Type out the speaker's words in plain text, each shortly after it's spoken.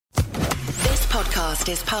podcast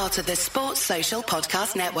is part of the Sports Social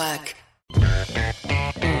Podcast Network.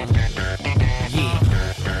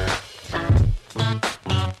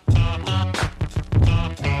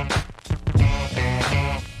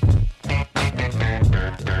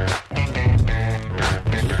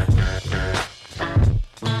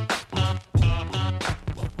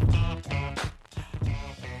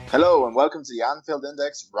 Hello and welcome to the Anfield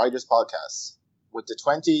Index Riders Podcast. With the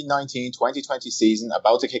 2019-2020 season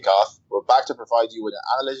about to kick off, we're back to provide you with an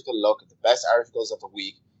analytical look at the best articles of the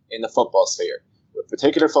week in the football sphere, with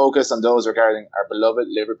particular focus on those regarding our beloved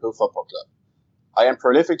Liverpool Football Club. I am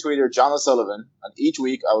prolific tweeter John O'Sullivan, and each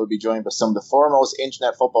week I will be joined by some of the foremost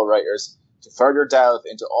internet football writers to further delve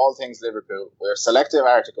into all things Liverpool with our selective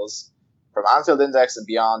articles from Anfield Index and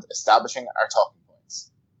beyond, establishing our talking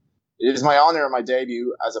points. It is my honour in my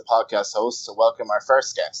debut as a podcast host to welcome our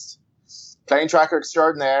first guest. Plane tracker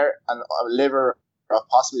extraordinaire and a liver of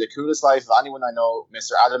possibly the coolest life of anyone I know,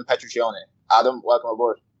 Mr. Adam Petruccione. Adam, welcome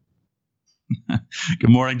aboard. Good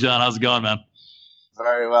morning, John. How's it going, man?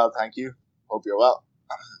 Very well, thank you. Hope you're well.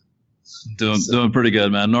 Doing pretty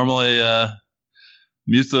good, man. Normally, I'm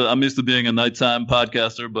used to being a nighttime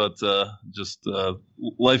podcaster, but just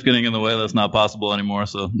life getting in the way. That's not possible anymore.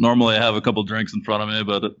 So normally I have a couple drinks in front of me,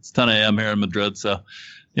 but it's 10 a.m. here in Madrid, so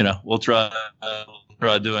we'll try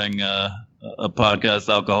doing a podcast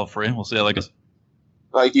alcohol free. We'll see how that goes.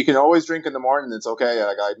 Like, you can always drink in the morning. It's okay.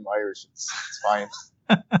 Like, I'm Irish. It's fine.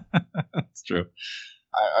 It's true.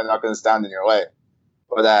 I'm not going to stand in your way.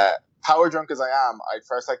 But power drunk as I am, I'd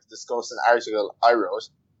first like to discuss an article I wrote.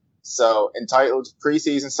 So, entitled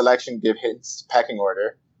 "Pre-season Selection Give Hints to Pecking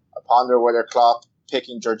Order," I ponder whether Klopp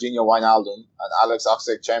picking Jorginho Wijnaldum and Alex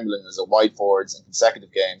Oxlade-Chamberlain as a wide forwards in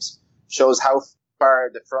consecutive games shows how far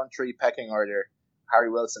the front three pecking order Harry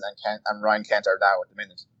Wilson and Ryan Kent are now at the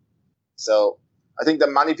minute. So I think that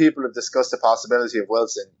many people have discussed the possibility of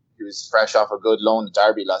Wilson, who was fresh off a good loan at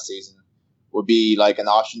Derby last season, would be like an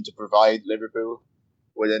option to provide Liverpool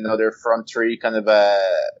with another front three kind of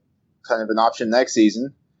an option next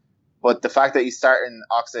season. But the fact that he's starting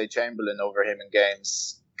Oxlade-Chamberlain over him in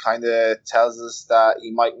games kind of tells us that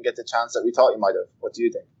he mightn't get the chance that we thought he might have. What do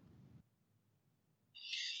you think?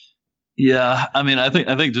 Yeah, I mean, I think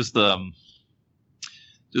just a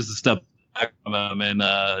step back. I mean,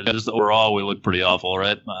 just overall, we look pretty awful,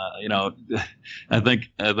 right? I think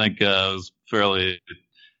it was fairly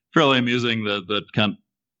amusing that Kent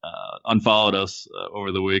unfollowed us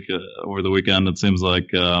over the weekend. It seems like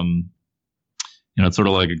it's sort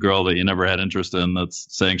of like a girl that you never had interest in that's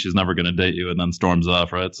saying she's never going to date you and then storms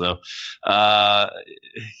off, right? So, I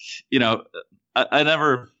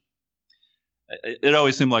never. It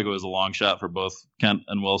always seemed like it was a long shot for both Kent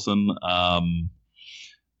and Wilson.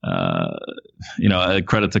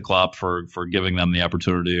 Credit to Klopp for giving them the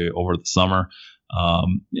opportunity over the summer.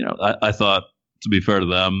 I thought, to be fair to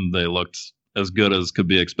them, they looked as good as could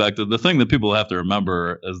be expected. The thing that people have to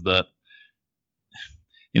remember is that,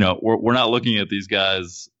 we're not looking at these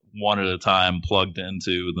guys one at a time plugged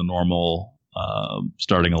into the normal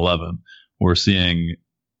starting 11. We're seeing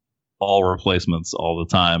all replacements all the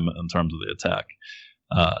time in terms of the attack.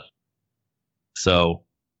 So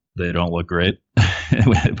they don't look great,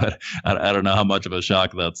 but I don't know how much of a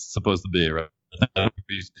shock that's supposed to be, right?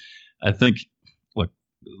 I think, look,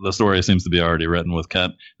 the story seems to be already written with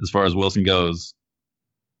Kent. As far as Wilson goes,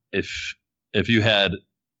 if you had,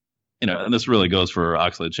 and this really goes for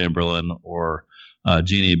Oxlade-Chamberlain or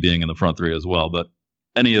Gini being in the front three as well, but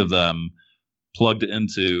any of them plugged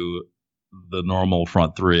into the normal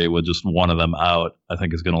front three with just one of them out, I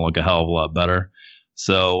think is going to look a hell of a lot better.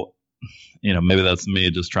 So, maybe that's me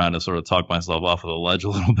just trying to sort of talk myself off of the ledge a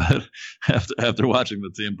little bit after watching the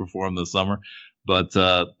team perform this summer. But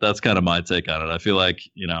that's kind of my take on it. I feel like,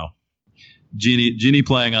 Gini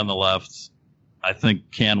playing on the left, I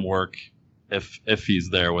think can work if he's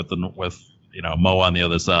there with Mo on the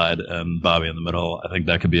other side and Bobby in the middle. I think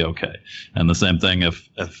that could be okay. And the same thing if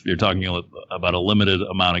you're talking about a limited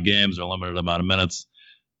amount of games or a limited amount of minutes,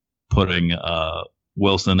 putting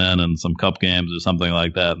Wilson in some cup games or something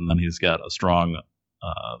like that, and then he's got a strong,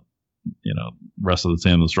 rest of the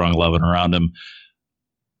team, a strong 11 around him.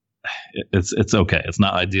 It's okay. It's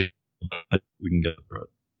not ideal, but we can get through it.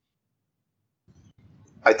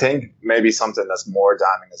 I think maybe something that's more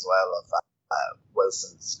damning as well of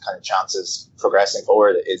Wilson's kind of chances progressing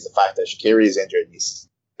forward is the fact that Shaqiri is injured. He's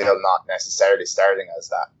still not necessarily starting as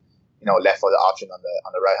that, left-footed option on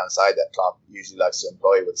the right-hand side that Klopp usually likes to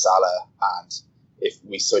employ with Salah. And if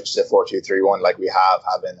we switch to 4-2-3-1 like we have,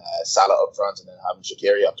 having Salah up front and then having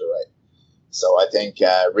Shaqiri up the right. So I think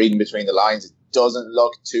reading between the lines, it doesn't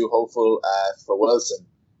look too hopeful for Wilson.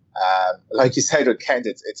 Like you said with Kent,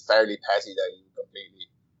 it's fairly petty that you completely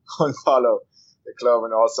unfollow the club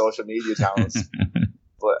and all social media channels.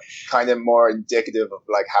 But kind of more indicative of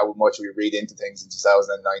like how much we read into things in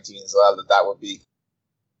 2019 as well. That would be.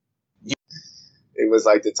 It was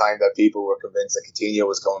like the time that people were convinced that Coutinho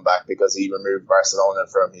was coming back because he removed Barcelona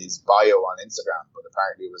from his bio on Instagram, but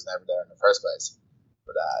apparently it was never there in the first place.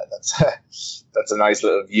 But that's a nice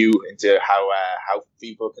little view into how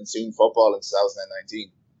people consume football in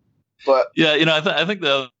 2019. But yeah, I think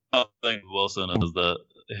the other thing with Wilson is that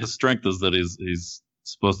his strength is that he's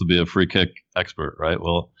supposed to be a free kick expert, right?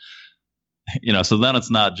 Well, so then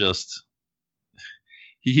it's not just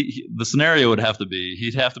the scenario would have to be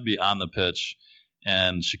he'd have to be on the pitch,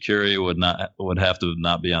 and Shaqiri would have to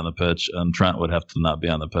not be on the pitch, and Trent would have to not be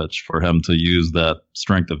on the pitch for him to use that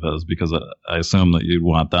strength of his, because I assume that you'd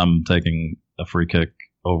want them taking a free kick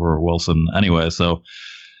over Wilson anyway. So,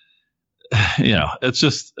 it's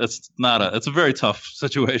a very tough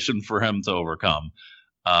situation for him to overcome.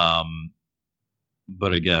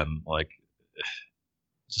 But again, like,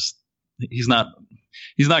 just he's not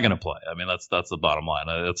going to play. I mean, that's the bottom line.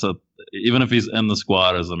 Even if he's in the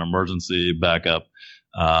squad as an emergency backup,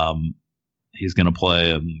 he's going to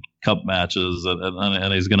play in cup matches,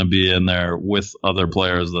 and he's going to be in there with other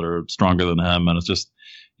players that are stronger than him, and it's just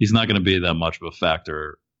he's not going to be that much of a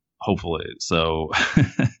factor, hopefully. So,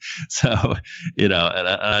 and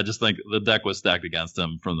I just think the deck was stacked against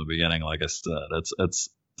him from the beginning. Like I said, it's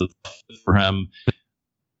for him.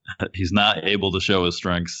 He's not able to show his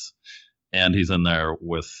strengths, and he's in there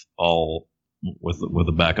with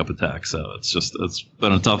a backup attack. So it's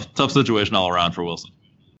been a tough situation all around for Wilson.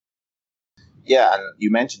 Yeah, and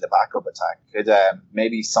you mentioned the backup attack. Could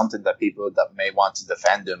maybe something that people that may want to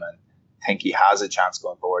defend him and think he has a chance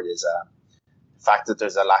going forward is the fact that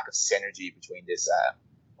there's a lack of synergy between this,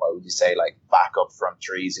 what would you say, like backup front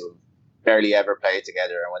threes who barely ever played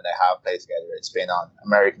together, and when they have played together, it's been on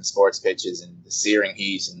American sports pitches in the searing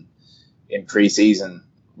heat and in pre-season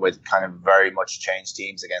with kind of very much changed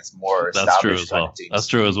teams against more established teams. That's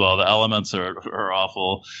true as well. The elements are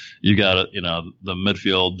awful. You got the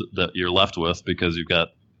midfield that you're left with, because you've got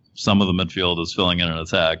some of the midfield is filling in an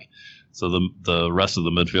attack. So the rest of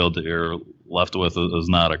the midfield that you're left with is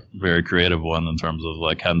not a very creative one in terms of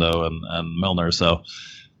like Hendo and Milner. So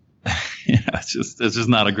it's just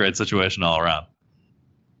not a great situation all around.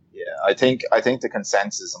 Yeah, I think the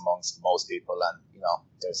consensus amongst most people, and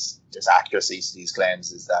there's accuracy to these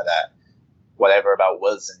claims, is that whatever about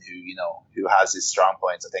Wilson, who has his strong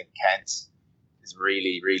points, I think Kent is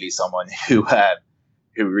really, really someone who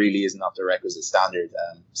really isn't up to requisite standard.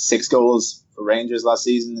 6 goals for Rangers last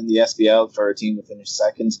season in the SPL for a team that finished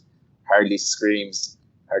second hardly screams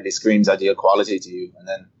ideal quality to you. And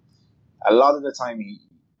then a lot of the time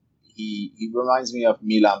he reminds me of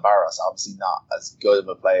Milan Baros. Obviously not as good of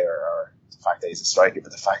a player, or the fact that he's a striker,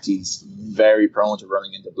 but the fact he's very prone to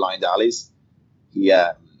running into blind alleys. He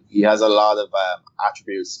has a lot of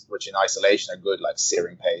attributes which in isolation are good, like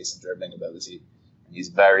searing pace and dribbling ability. And he's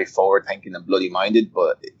very forward thinking and bloody minded,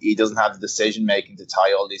 but he doesn't have the decision making to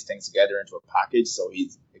tie all these things together into a package. So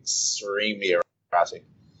he's extremely erratic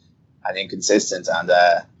and inconsistent. And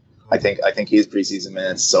I think his preseason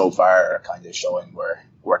minutes so far are kind of showing where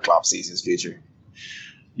Klopp sees his future.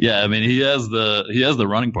 Yeah, I mean, he has the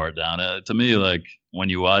running part down. To me, like when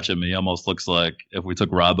you watch him, he almost looks like if we took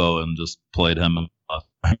Robbo and just played him,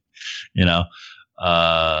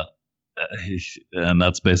 and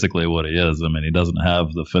that's basically what he is. I mean, he doesn't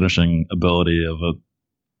have the finishing ability of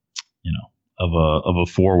a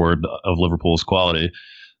forward of Liverpool's quality,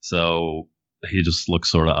 so he just looks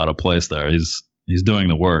sort of out of place there. He's doing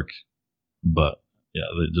the work, but yeah,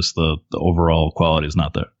 just the overall quality is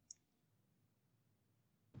not there.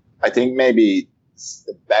 I think maybe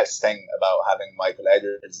the best thing about having Michael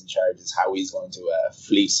Edwards in charge is how he's going to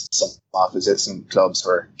fleece some opposition clubs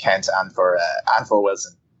for Kent and for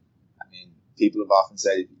Wilson. I mean, people have often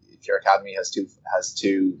said if your academy has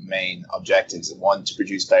two main objectives: one, to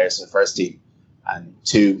produce players for the first team, and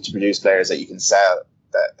two, to produce players that you can sell,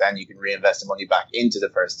 that then you can reinvest the money back into the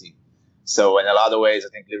first team. So in a lot of ways, I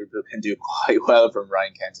think Liverpool can do quite well from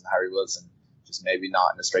Ryan Kent and Harry Wilson, just maybe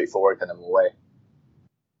not in a straightforward kind of a way.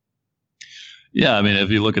 Yeah, I mean, if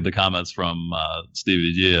you look at the comments from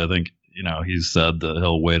Stevie G, I think he's said that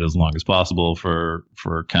he'll wait as long as possible for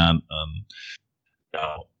Kent, and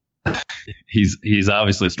he's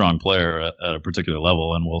obviously a strong player at a particular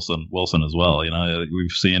level, and Wilson as well.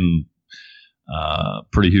 We've seen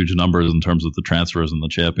pretty huge numbers in terms of the transfers in the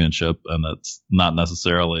championship, and it's not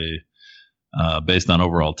necessarily based on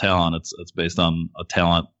overall talent. It's based on a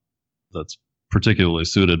talent that's particularly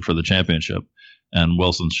suited for the championship. and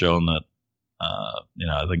Wilson's shown that.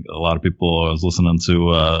 I think a lot of people. I was listening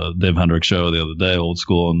to Dave Hendrick's show the other day, Old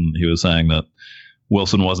School, and he was saying that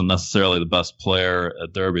Wilson wasn't necessarily the best player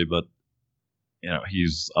at Derby, but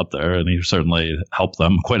he's up there, and he certainly helped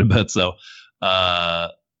them quite a bit. So, I'm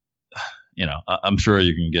sure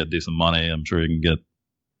you can get decent money. I'm sure you can get,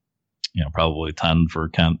 probably 10 for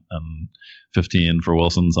Kent and 15 for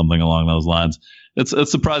Wilson, something along those lines. It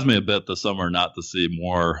surprised me a bit this summer not to see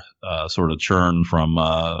more sort of churn from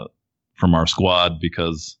our squad,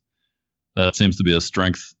 because that seems to be a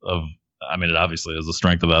strength of. I mean, it obviously is a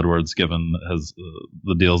strength of Edwards, given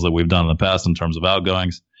the deals that we've done in the past in terms of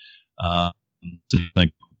outgoings.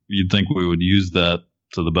 You'd think we would use that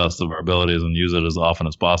to the best of our abilities and use it as often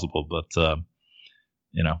as possible. But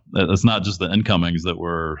it's not just the incomings that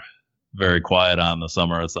we're very quiet on this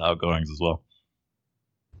summer; it's the outgoings as well.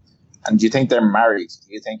 And do you think they're married?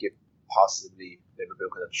 Do you think if possibly Liverpool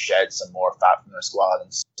could have shed some more fat from their squad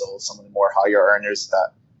and sold some of the more higher earners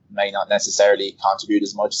that may not necessarily contribute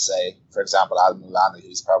as much? Say, for example, Adam Lallana,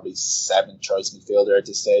 who's probably 7th choice midfielder at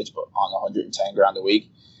this stage, but on 110 grand a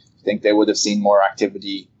week. I think they would have seen more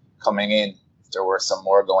activity coming in if there were some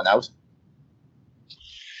more going out.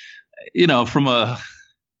 From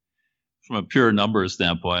a pure numbers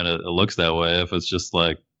standpoint, it looks that way. If it's just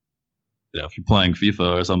like, if you're playing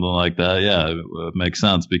FIFA or something like that, yeah, it makes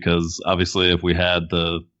sense, because obviously if we had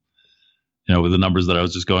with the numbers that I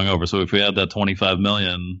was just going over, so if we had that 25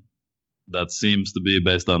 million, that seems to be,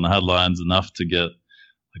 based on the headlines, enough to get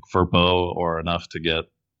like Firpo, or enough to get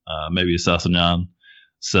maybe Sessegnon.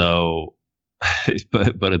 So,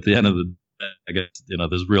 but at the end of the day, I guess,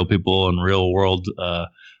 there's real people and real world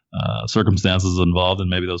circumstances involved, and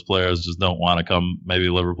maybe those players just don't want to come. Maybe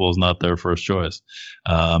Liverpool's not their first choice.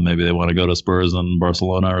 Maybe they want to go to Spurs and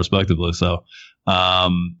Barcelona respectively. So,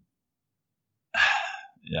 yeah,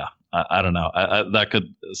 I don't know.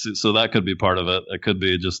 That could be part of it. It could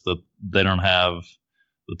be just that they don't have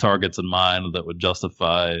the targets in mind that would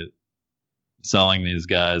justify selling these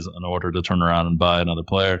guys in order to turn around and buy another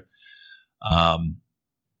player.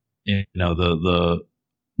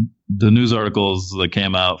 The news articles that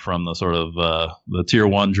came out from the sort of the tier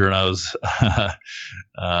 1 journos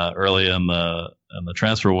early in the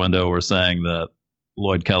transfer window were saying that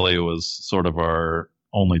Lloyd Kelly was sort of our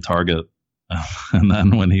only target, and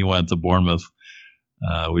then when he went to Bournemouth,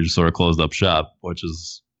 we just sort of closed up shop, which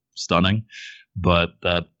is stunning. But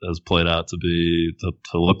that has played out to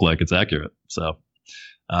look like it's accurate. So,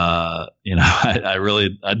 I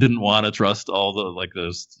didn't want to trust all the,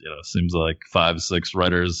 there's, seems like 5-6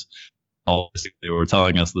 writers all basically were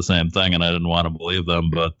telling us the same thing, and I didn't want to believe them,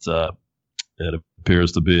 but it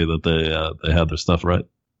appears to be that they had their stuff right.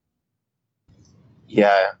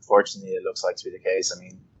 Yeah, unfortunately, it looks like to be the case. I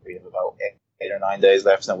mean, we have about 8 or 9 days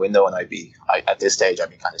left in the window, and at this stage, I'd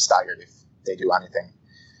be kind of staggered if they do anything.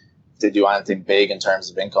 Big in terms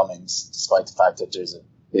of incomings, despite the fact that there's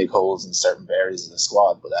big holes in certain areas of the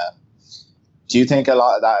squad. But do you think a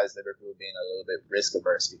lot of that is Liverpool being a little bit risk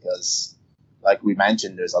averse? Because, like we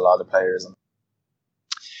mentioned, there's a lot of players.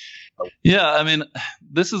 Yeah, I mean,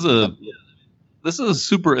 this is a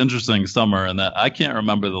super interesting summer, in that I can't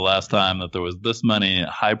remember the last time that there was this many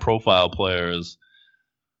high profile players.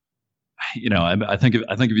 I think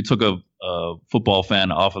if you took a football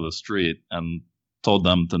fan off of the street and told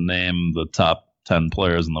them to name the top 10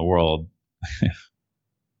 players in the world, I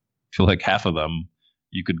feel like half of them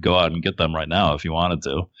you could go out and get them right now if you wanted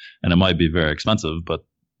to, and it might be very expensive, but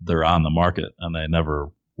they're on the market, and they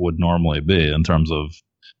never would normally be, in terms of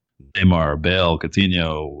Neymar, Bale,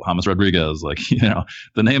 Coutinho, James Rodriguez, the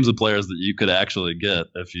names of players that you could actually get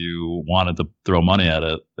if you wanted to throw money at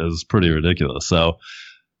it is pretty ridiculous. So,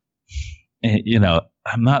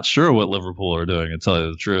 I'm not sure what Liverpool are doing, to tell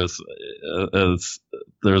you the truth.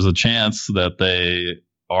 There's a chance that they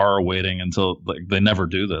are waiting until, they never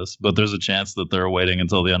do this, but there's a chance that they're waiting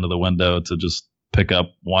until the end of the window to just pick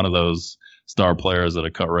up one of those star players at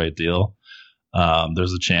a cut rate deal.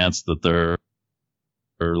 There's a chance that they're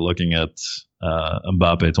looking at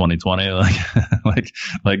Mbappe 2020,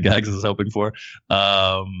 like Gags is hoping for.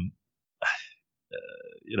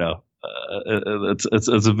 It's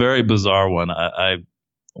a very bizarre one. I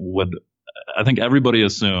think everybody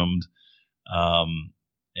assumed,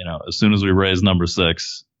 as soon as we raised number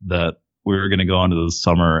 6, that we were going to go into the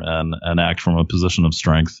summer and act from a position of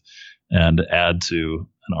strength and add to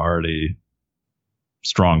an already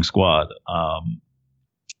strong squad. I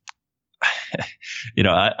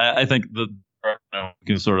think that we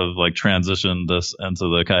can sort of transition this into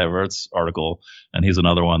the Kai Havertz article, and he's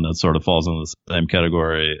another one that sort of falls in the same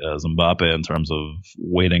category as Mbappe in terms of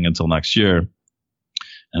waiting until next year.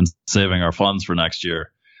 and saving our funds for next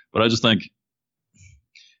year. But I just think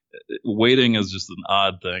waiting is just an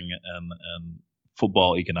odd thing in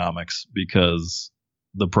football economics because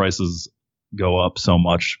the prices go up so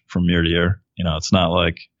much from year to year. It's not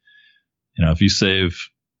like, if you save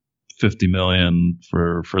 $50 million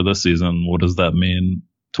for this season, what does that mean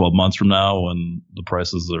 12 months from now when the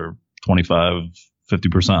prices are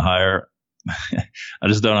 25-50% higher? I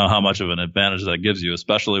just don't know how much of an advantage that gives you,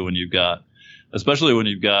 especially when you've got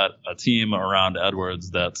a team around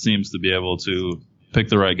Edwards that seems to be able to pick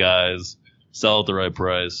the right guys, sell at the right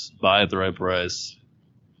price, buy at the right price.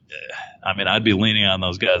 I mean, I'd be leaning on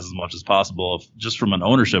those guys as much as possible. Just from an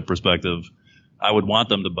ownership perspective, I would want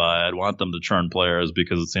them to buy. I'd want them to churn players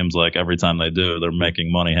because it seems like every time they do, they're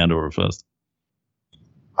making money hand over fist.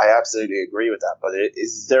 I absolutely agree with that. But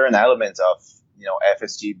is there an element of,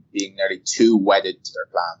 FSG being nearly too wedded to their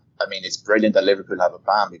plan? I mean, it's brilliant that Liverpool have a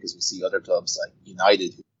plan because we see other clubs like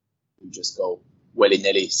United who just go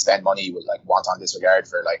willy-nilly spend money with like wanton disregard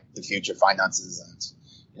for like the future finances and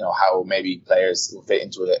how maybe players will fit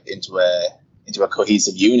into a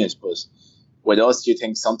cohesive unit. But with us, do you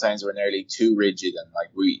think sometimes we're nearly too rigid and like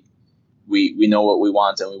we know what we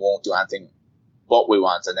want and we won't do anything but we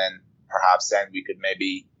want, and then perhaps we could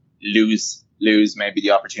maybe lose maybe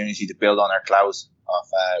the opportunity to build on our clout of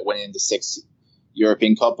winning the 6th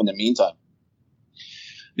European Cup in the meantime?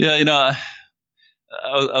 Yeah,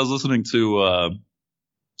 I was listening to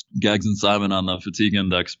Gags and Simon on the Fatigue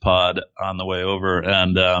Index pod on the way over,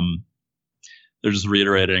 and they're just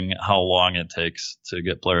reiterating how long it takes to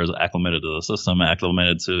get players acclimated to the system,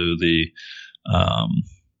 acclimated to the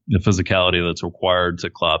physicality that's required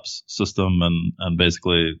to Klopp's system, and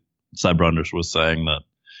basically Cy Brundage was saying that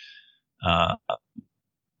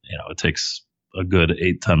it takes a good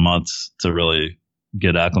 8-10 months to really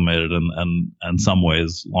get acclimated, and in some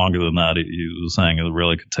ways longer than that. He was saying it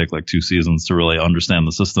really could take like 2 seasons to really understand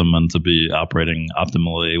the system and to be operating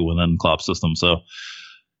optimally within Klopp's system. So,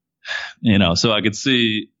 so I can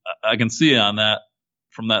see on that,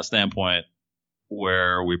 from that standpoint,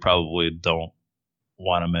 where we probably don't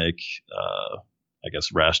want to make, I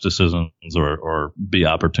guess, rash decisions or be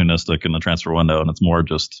opportunistic in the transfer window. And it's more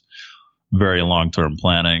just very long-term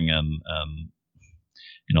planning and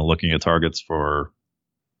looking at targets for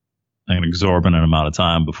an exorbitant amount of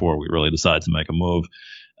time before we really decide to make a move.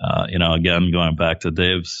 Again, going back to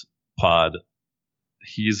Dave's pod,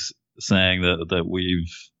 he's saying that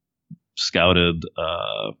we've scouted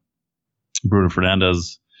Bruno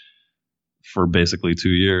Fernandes for basically 2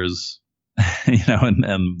 years,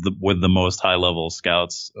 with the most high-level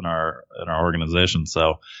scouts in our organization.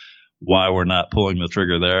 So why we're not pulling the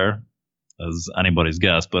trigger there is anybody's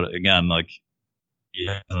guess. But again, like, he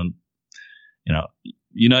hasn't,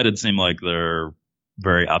 United seem like they're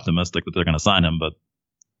very optimistic that they're going to sign him, but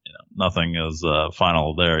nothing is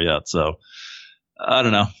final there yet. So I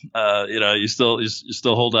don't know. You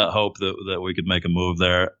still hold out hope that we could make a move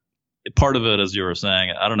there. Part of it, as you were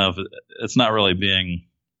saying, I don't know if it's not really being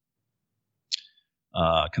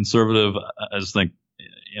conservative. I just think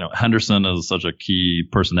Henderson is such a key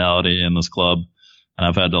personality in this club, and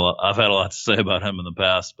I've had a lot to say about him in the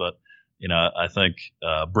past, but I think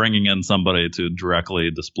bringing in somebody to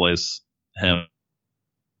directly displace him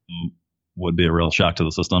would be a real shock to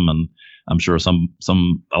the system, and I'm sure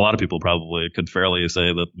a lot of people probably could fairly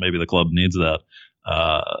say that maybe the club needs that.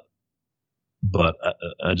 But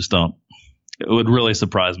I just don't. It would really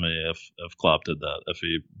surprise me if Klopp did that, if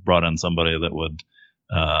he brought in somebody that would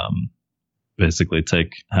basically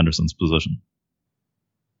take Henderson's position.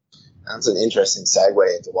 That's an interesting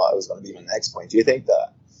segue into what was going to be my next point. Do you think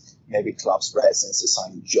that maybe Klopp's reticence to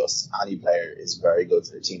sign just any player is very good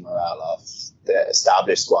for the team morale of the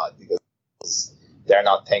established squad, because they're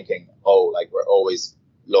not thinking, like we're always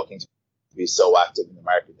looking to be so active in the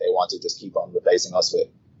market. They want to just keep on replacing us with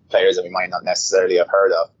players that we might not necessarily have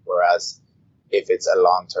heard of. Whereas if it's a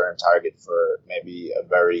long-term target for maybe a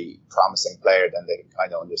very promising player, then they can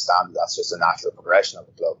kind of understand that that's just a natural progression of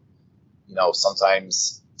the club.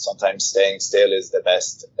 Sometimes staying still is the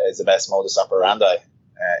best modus operandi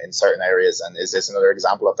in certain areas. And is this another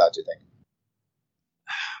example of that, do you think?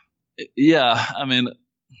 Yeah, I mean,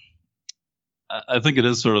 I think it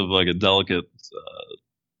is sort of like a delicate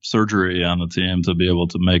surgery on the team to be able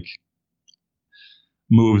to make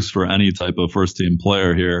moves for any type of first team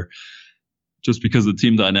player here, just because the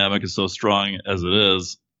team dynamic is so strong as it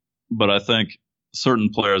is. But I think certain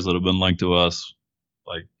players that have been linked to us,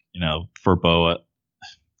 like, Firpo,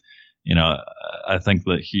 I think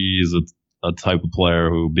that he's a type of player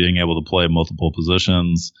who, being able to play multiple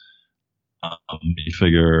positions, you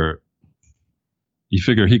figure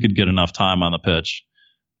he could get enough time on the pitch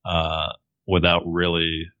without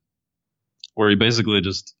really, where he basically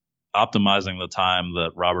just optimizing the time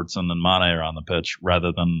that Robertson and Mane are on the pitch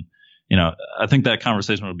rather than, I think that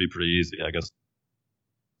conversation would be pretty easy, I guess,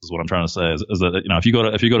 is what I'm trying to say is that, if you go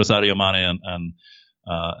to Sadio Mane and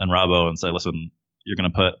Robbo and say, listen, you're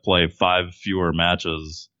going to play 5 fewer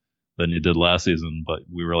matches than you did last season, but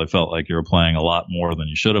we really felt like you were playing a lot more than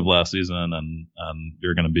you should have last season, and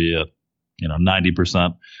you're going to be at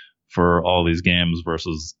 90% for all these games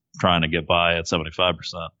versus trying to get by at 75%.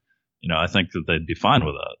 I think that they'd be fine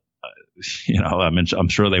with that. I'm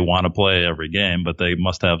sure they want to play every game, but they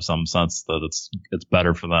must have some sense that it's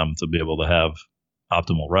better for them to be able to have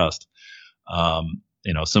optimal rest.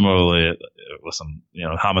 Similarly, listen,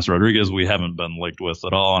 James Rodriguez, we haven't been linked with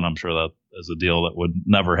at all, and I'm sure that is a deal that would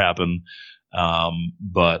never happen.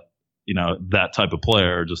 But that type of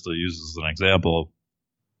player, just to use as an example,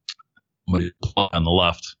 would play on the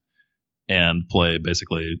left and play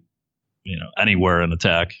basically, anywhere in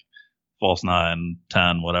attack, false 9,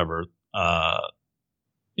 10, whatever. I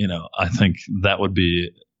think that would be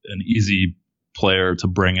an easy player to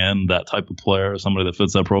bring in, that type of player, somebody that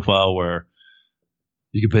fits that profile where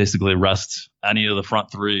you could basically rest any of the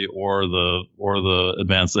front 3 or the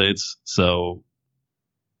advanced 8s. So,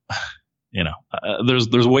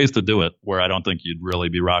 there's ways to do it where I don't think you'd really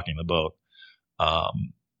be rocking the boat.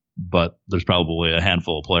 But there's probably a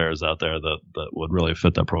handful of players out there that would really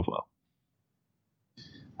fit that profile.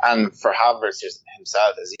 And for Havertz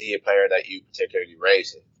himself, is he a player that you particularly rate?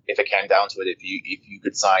 If it came down to it, if you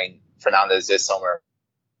could sign Fernandes this summer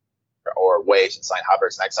or wait and sign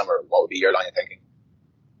Havertz next summer, what would be your line of thinking?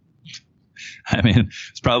 I mean,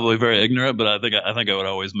 it's probably very ignorant, but I think I would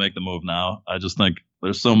always make the move now. I just think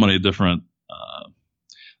there's so many different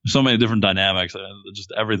dynamics.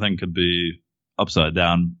 Just everything could be upside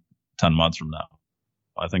down 10 months from now.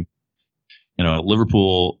 I think,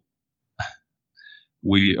 Liverpool,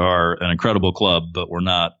 we are an incredible club, but we're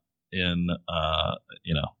not in,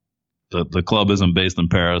 the club isn't based in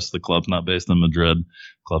Paris. The club's not based in Madrid.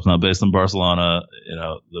 The club's not based in Barcelona.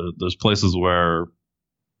 There's places where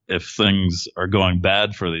if things are going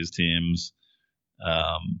bad for these teams,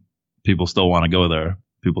 people still want to go there.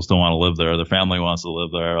 People still want to live there. Their family wants to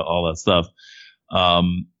live there, all that stuff.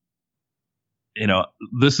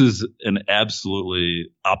 This is an absolutely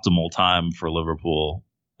optimal time for Liverpool,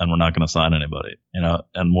 and we're not going to sign anybody.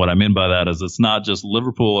 And what I mean by that is it's not just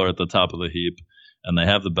Liverpool are at the top of the heap and they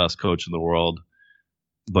have the best coach in the world,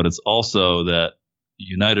 but it's also that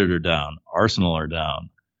United are down, Arsenal are down,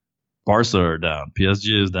 Barca are down,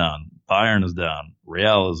 PSG is down, Bayern is down,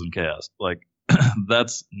 Real is in chaos. Like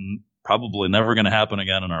that's probably never going to happen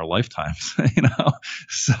again in our lifetimes,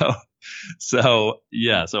 So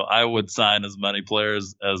I would sign as many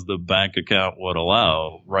players as the bank account would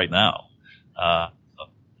allow right now.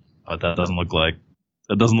 But that doesn't look like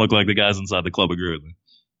the guys inside the club agree with me.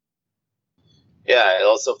 Yeah, it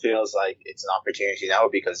also feels like it's an opportunity now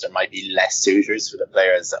because there might be less suitors for the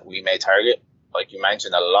players that we may target. Like you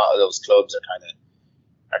mentioned, a lot of those clubs are kind of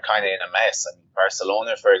in a mess. I mean,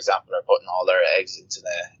 Barcelona, for example, are putting all their eggs into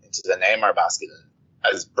the Neymar basket. And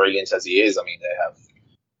as brilliant as he is, I mean, they have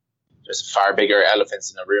just far bigger elephants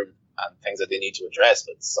in the room and things that they need to address.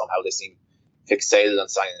 But somehow they seem fixated on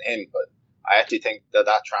signing him. But I actually think that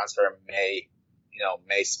transfer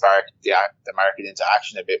may spark the market into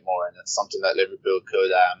action a bit more, and it's something that Liverpool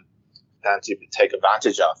could plan to take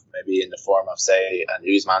advantage of, maybe in the form of, say, an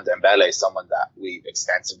Ousmane Dembele, someone that we've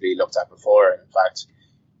extensively looked at before, and in fact,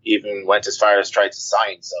 even went as far as tried to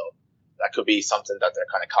sign. So that could be something that they're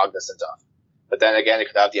kind of cognizant of. But then again, it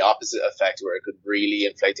could have the opposite effect where it could really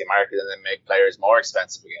inflate the market and then make players more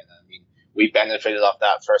expensive again. I mean, we benefited off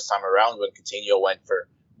that first time around when Coutinho went for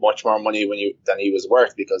much more money than he was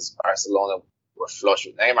worth because Barcelona were flush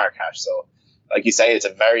with Neymar cash. So, like you say, it's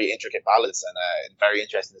a very intricate balance and very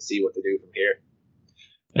interesting to see what they do from here.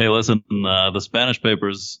 Hey, listen, the Spanish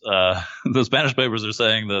papers are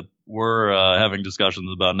saying that we're having discussions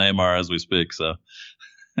about Neymar as we speak. So,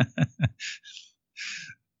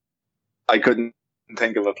 I couldn't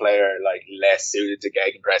think of a player like less suited to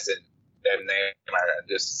gegenpressing than Neymar.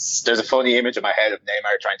 There's a funny image in my head of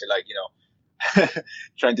Neymar trying to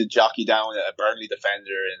trying to jockey down a Burnley defender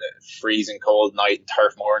in a freezing cold night in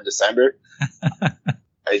Turf Moor in December.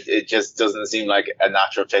 It just doesn't seem like a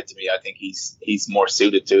natural fit to me. I think he's more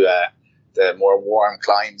suited to the more warm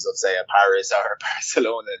climes of, say, a Paris or a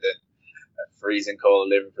Barcelona than a freezing cold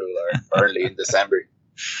Liverpool or Burnley in December.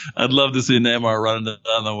 I'd love to see Neymar running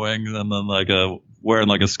down the wing and then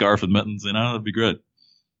wearing a scarf and mittens. That'd be great.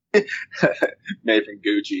 Made from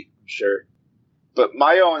Gucci, I'm sure. But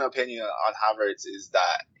my own opinion on Havertz is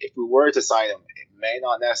that if we were to sign him, it may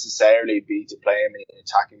not necessarily be to play him in an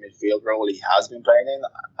attacking midfield role he has been playing in.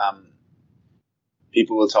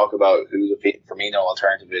 People will talk about who the Firmino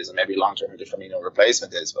alternative is and maybe long-term who the Firmino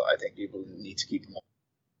replacement is, but I think people need to keep in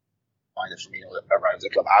mind that Firmino arrives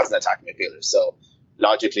at the club as an attacking midfielder. So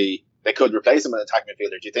logically, they could replace him with an attacking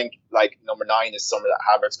midfielder. Do you think like number 9 is somewhere that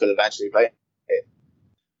Havertz could eventually play?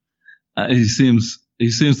 He seems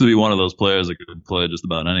to be one of those players that could play just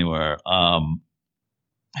about anywhere.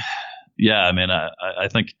 Yeah, I mean, I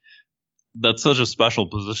think that's such a special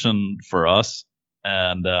position for us,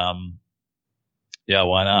 and yeah,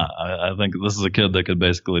 why not? I think this is a kid that could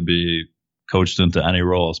basically be coached into any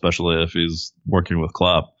role, especially if he's working with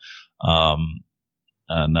Klopp. Yeah,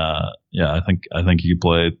 I think he could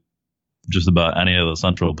play just about any of the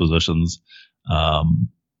central positions, and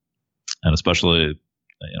especially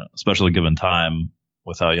given time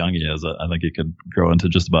with how young he is, I think he could grow into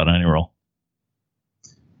just about any role.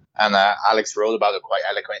 And Alex wrote about it quite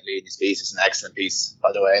eloquently in his piece. It's an excellent piece,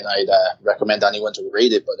 by the way, and I'd recommend anyone to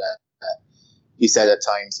read it. But he said at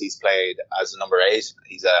times he's played as a number 8.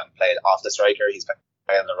 He's played off the striker. He's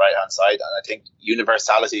played on the right-hand side. And I think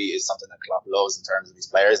universality is something that Klopp loves in terms of his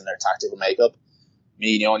players and their tactical makeup.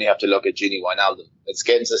 You only have to look at Gini Wijnaldum. It's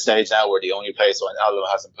getting to the stage now where the only place Wijnaldum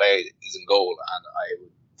hasn't played is in goal, and I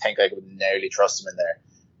would think I would nearly trust him in there.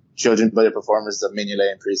 Judging by the performances of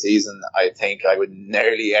Mignolet in pre-season, I think I would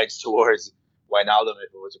nearly edge towards Wijnaldum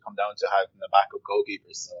if it were to come down to having a backup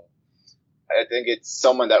goalkeeper. So I think it's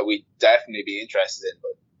someone that we'd definitely be interested in,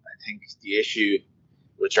 but I think the issue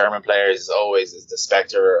with German players is the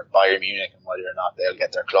spectre of Bayern Munich and whether or not they'll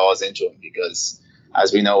get their claws into him, because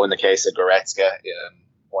as we know in the case of Goretzka,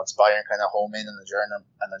 once Bayern kind of home in on a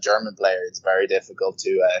German player, it's very difficult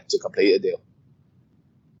to complete a deal.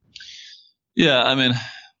 Yeah, I mean,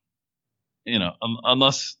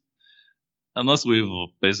 unless we've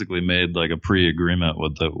basically made like a pre-agreement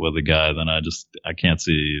with the guy, then I can't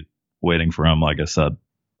see waiting for him. Like I said,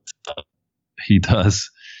 he does,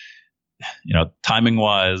 timing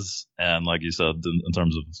wise, and like you said, in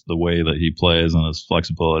terms of the way that he plays and his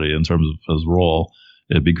flexibility in terms of his role,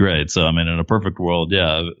 it'd be great. So, I mean, in a perfect world,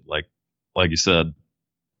 yeah, like you said,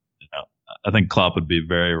 I think Klopp would be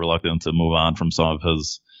very reluctant to move on from some of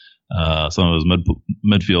his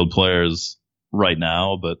midfield players right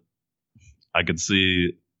now, but I could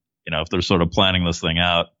see, if they're sort of planning this thing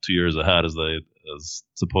out 2 years ahead as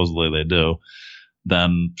supposedly they do,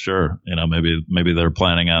 then sure, maybe they're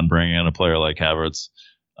planning on bringing in a player like Havertz,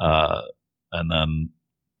 and then,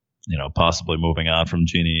 possibly moving on from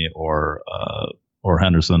Gini or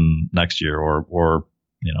Henderson next year, or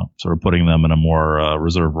sort of putting them in a more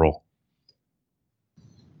reserve role.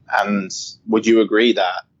 And would you agree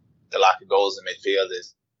that the lack of goals in midfield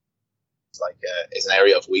is an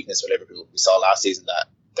area of weakness for Liverpool? We saw last season that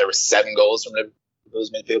there were 7 goals from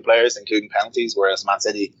Liverpool's midfield players, including penalties, whereas Man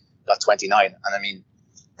City got 29. And I mean,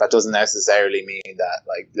 that doesn't necessarily mean that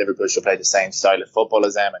Liverpool should play the same style of football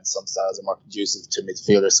as them, and some styles are more conducive to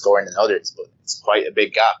midfielders scoring than others, but it's quite a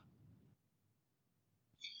big gap.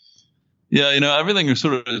 Yeah, everything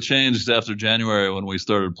sort of changed after January when we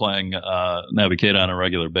started playing Naby Keita on a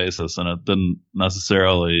regular basis, and it didn't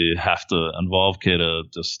necessarily have to involve Keita.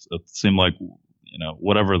 Just it seemed like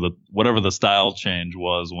whatever the style change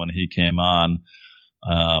was when he came on,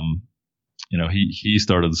 he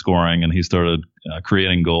started scoring and he started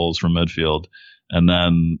creating goals from midfield, and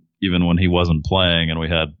then even when he wasn't playing and we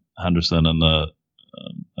had Henderson in the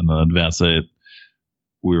advanced 8,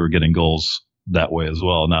 we were getting goals that way as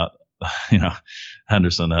well. Not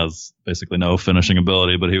Henderson has basically no finishing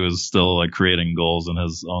ability, but he was still creating goals in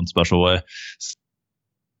his own special way.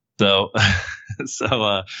 So,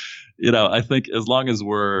 I think as long as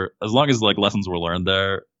lessons were learned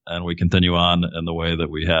there and we continue on in the way that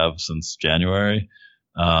we have since January,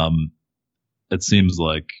 it seems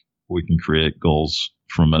like we can create goals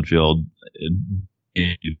from midfield.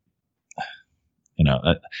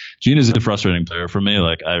 Gene is a frustrating player for me.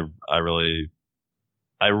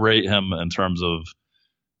 I rate him in terms of,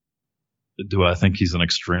 do I think he's an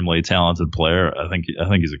extremely talented player? I think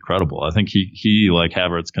he's incredible. I think he like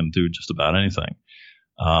Havertz can do just about anything.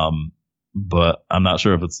 But I'm not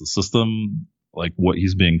sure if it's the system, like what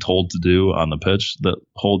he's being told to do on the pitch, that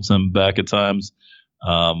holds him back at times.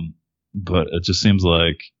 But it just seems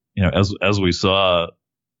like, as we saw,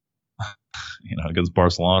 against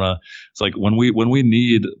Barcelona, it's like when we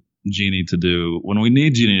need Gini to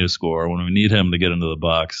score, when we need him to get into the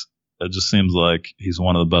box, it just seems like he's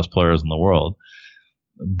one of the best players in the world.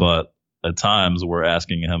 But at times we're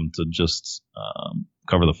asking him to just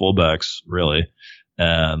cover the fullbacks, really.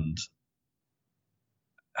 And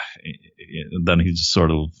then he just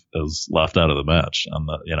sort of is left out of the match, and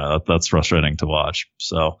that's frustrating to watch.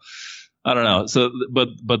 So I don't know. So,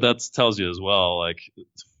 but that tells you as well, like,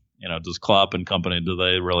 does Klopp and company, do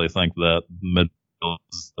they really think that midfield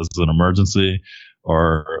is an emergency,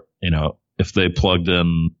 or if they plugged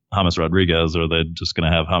in James Rodriguez, are they just going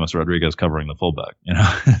to have James Rodriguez covering the fullback?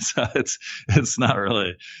 So it's not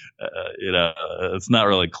really, it's not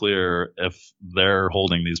really clear if they're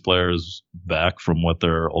holding these players back from what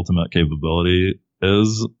their ultimate capability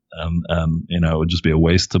is, and it would just be a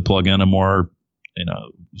waste to plug in a more,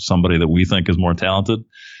 somebody that we think is more talented.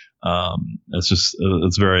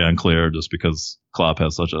 It's very unclear just because Klopp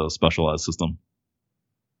has such a specialized system.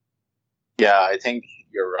 Yeah, I think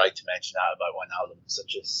you're right to mention that about Wijnaldum,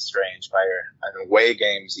 such a strange player. And in away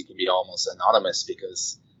games, he can be almost anonymous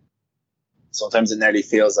because sometimes it nearly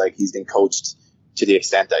feels like he's been coached to the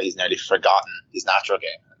extent that he's nearly forgotten his natural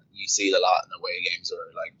game. And you see it a lot in away games where,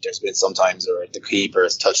 like, there's been some times where the keeper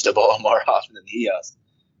has touched the ball more often than he has.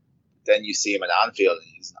 Then you see him at Anfield and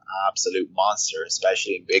he's an absolute monster,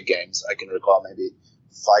 especially in big games. I can recall maybe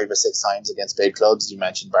 5 or 6 times against big clubs. You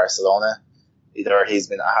mentioned Barcelona. Either he's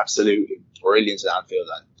been absolutely brilliant at Anfield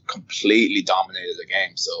and completely dominated the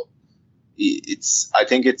game. So I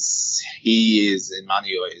think he is in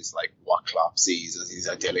many ways like what Klopp sees as his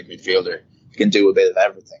idyllic midfielder. He can do a bit of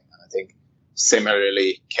everything. And I think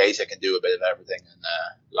similarly, Keita can do a bit of everything, and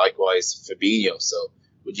likewise Fabinho. So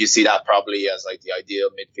would you see that probably as like the ideal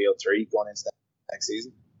midfield three going into next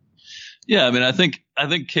season? Yeah, I mean, I think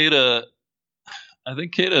Keita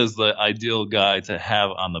is the ideal guy to have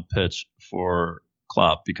on the pitch for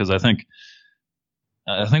Klopp, because I think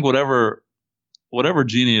whatever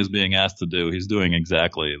Genie is being asked to do, he's doing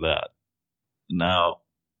exactly that. Now,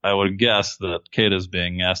 I would guess that Keita is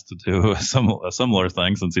being asked to do a similar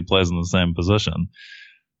thing since he plays in the same position,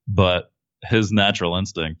 but his natural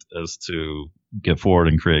instinct is to get forward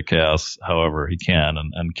and create chaos however he can,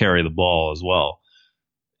 and carry the ball as well.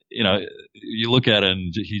 You look at it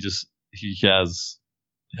and he has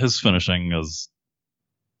his finishing is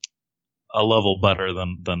a level better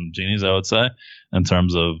than Genie's, I would say, in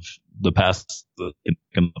terms of the pass in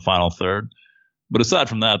the final third. But aside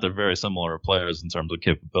from that, they're very similar players in terms of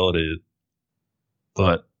capability.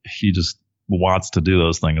 But he just wants to do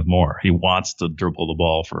those things more. He wants to dribble the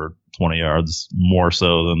ball for 20 yards more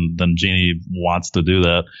so than Genie wants to do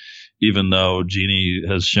that. Even though Genie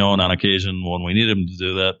has shown on occasion when we need him to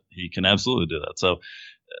do that, he can absolutely do that. So,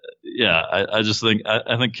 yeah, I just think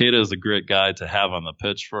I think Keita is a great guy to have on the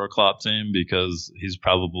pitch for a Klopp team, because he's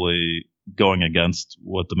probably going against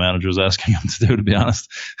what the manager is asking him to do. To be honest,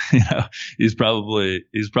 he's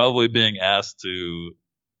probably being asked to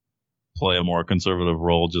play a more conservative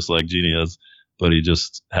role, just like Genie is, but he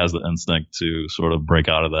just has the instinct to sort of break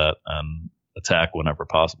out of that and attack whenever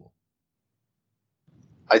possible.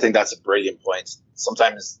 I think that's a brilliant point.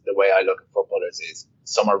 Sometimes the way I look at footballers is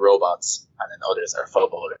some are robots and then others are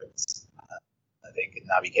footballers. I think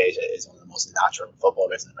Naby Keita is one of the most natural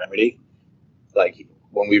footballers in the Premier League. Like,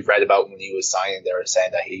 when we've read about when he was signing, they were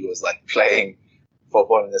saying that he was like playing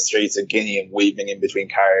football in the streets of Guinea and weaving in between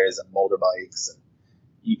cars and motorbikes. And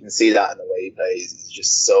you can see that in the way he plays. He's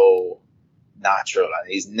just so natural, and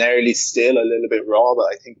he's nearly still a little bit raw,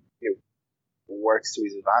 but I think it works to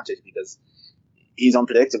his advantage because he's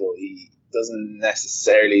unpredictable. He doesn't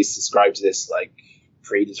necessarily subscribe to this like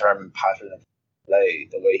predetermined pattern of play.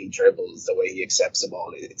 The way he dribbles, the way he accepts the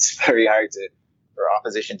ball, it's very hard for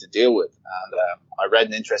opposition to deal with. And I read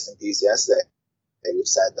an interesting piece yesterday which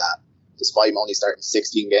said that despite him only starting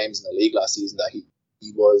 16 games in the league last season, that he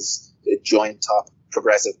was the joint top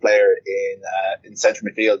progressive player in central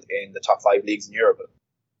midfield in the top 5 leagues in Europe,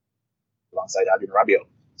 alongside Adrian Rabiot.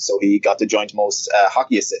 So he got the joint most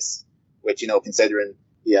hockey assists, which, considering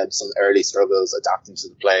he had some early struggles adapting to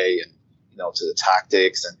the play and to the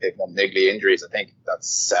tactics and picking up niggly injuries, I think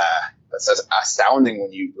that's astounding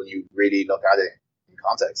when you really look at it in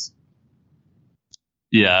context.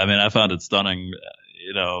 Yeah, I mean, I found it stunning.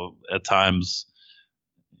 At times,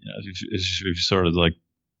 if you sort of like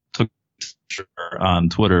took on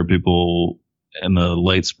Twitter, people in the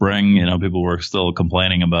late spring, people were still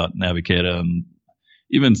complaining about Naby Keita, and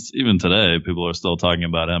even today, people are still talking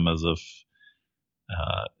about him as if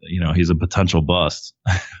he's a potential bust.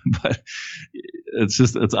 But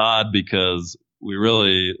it's odd because we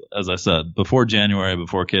really, as I said, before January,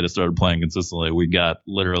 before Keita started playing consistently, we got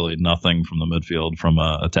literally nothing from the midfield from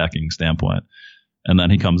an attacking standpoint. And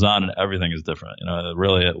then he comes on and everything is different.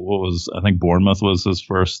 Really, I think Bournemouth was his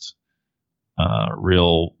first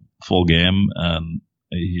real full game, and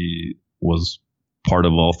he was part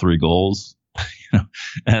of all 3 goals.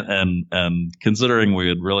 and considering we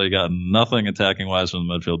had really gotten nothing attacking wise from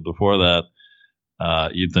the midfield before that,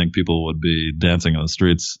 you'd think people would be dancing in the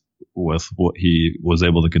streets with what he was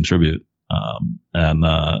able to contribute. I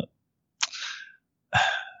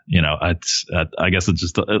guess it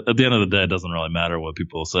just, at the end of the day, it doesn't really matter what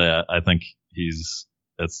people say. I think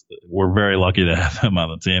we're very lucky to have him on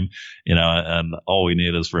the team, and all we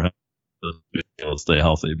need is for him to be able to stay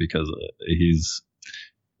healthy, because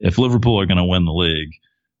if Liverpool are going to win the league,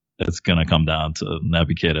 it's going to come down to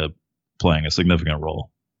Naby Keita playing a significant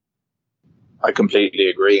role. I completely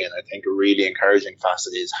agree, and I think a really encouraging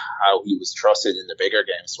facet is how he was trusted in the bigger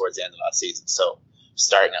games towards the end of last season. So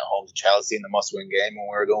starting at home to Chelsea in the must-win game when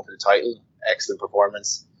we were going for the title, excellent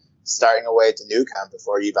performance. Starting away to Nou Camp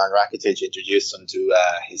before Ivan Rakitic introduced him to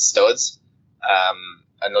his studs,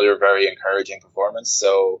 another very encouraging performance.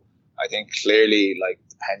 So I think clearly, like,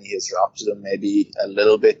 the penny has dropped to them maybe a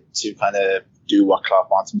little bit to kind of do what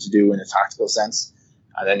Klopp wants him to do in a tactical sense.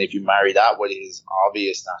 And then if you marry that with his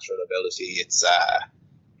obvious natural ability, it's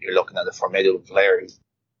you're looking at a formidable player. He's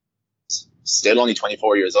still only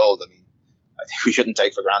 24 years old. I mean, I think we shouldn't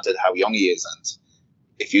take for granted how young he is. And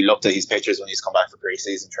if you looked at his pictures when he's come back for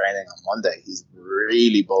pre-season training on Monday, he's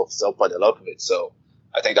really bulked up by the look of it. So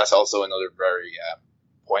I think that's also another very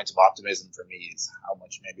point of optimism for me, is how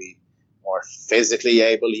much maybe more physically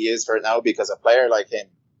able he is for it now, because a player like him,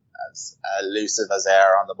 as elusive as they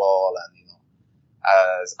are on the ball and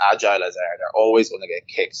as agile as they are, they're always going to get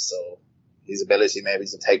kicked. So his ability maybe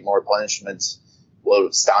to take more punishment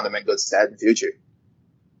will stand him in good stead in the future.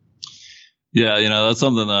 Yeah, that's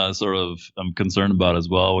something that I'm concerned about as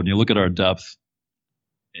well. When you look at our depth,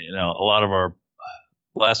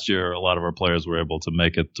 last year, a lot of our players were able to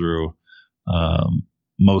make it through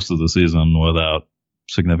most of the season without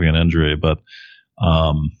significant injury. But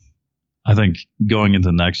I think going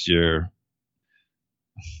into next year,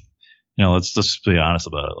 let's just be honest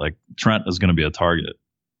about it. Like, Trent is going to be a target.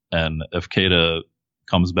 And if Keita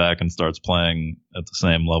comes back and starts playing at the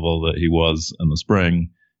same level that he was in the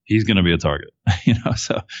spring, he's going to be a target.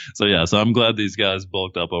 So I'm glad these guys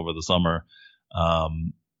bulked up over the summer. I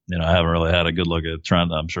haven't really had a good look at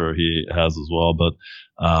Trent. I'm sure he has as well, but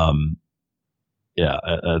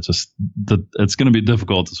it's going to be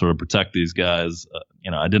difficult to sort of protect these guys.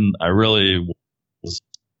 I really was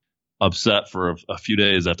upset for a few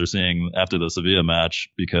days after the Sevilla match,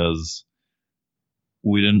 because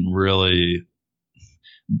we didn't really,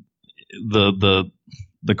 the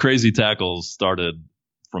crazy tackles started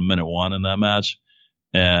from minute one in that match,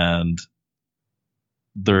 and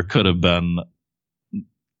there could have been,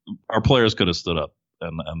 our players could have stood up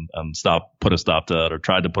and put a stop to that, or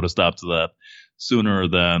tried to put a stop to that sooner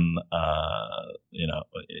than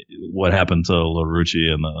what happened to Larouci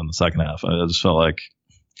in the second half. I just felt like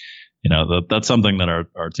that's something that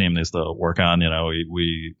our team needs to work on.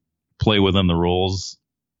 We play within the rules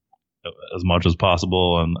as much as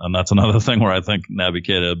possible, and that's another thing where I think Naby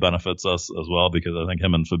Keita benefits us as well, because I think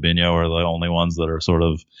him and Fabinho are the only ones that are sort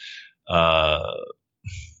of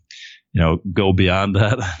go beyond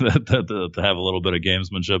that to have a little bit of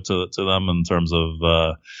gamesmanship to them in terms of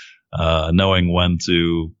knowing when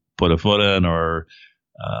to put a foot in, or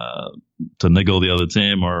to niggle the other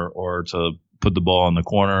team, or to put the ball in the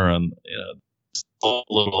corner, and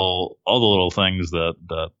all the little things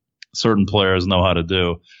that certain players know how to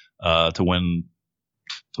do to win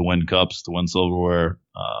cups, to win silverware.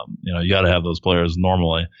 You got to have those players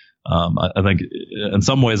normally. I think in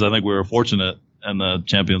some ways, I think we were fortunate in the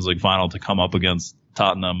Champions League final to come up against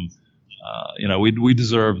Tottenham. We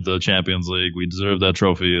deserved the Champions League. We deserved that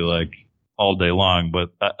trophy like all day long.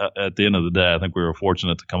 But at the end of the day, I think we were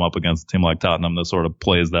fortunate to come up against a team like Tottenham that sort of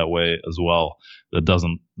plays that way as well. That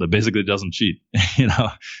basically doesn't cheat,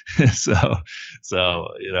 So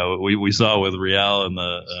we saw with Real in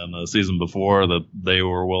the season before that they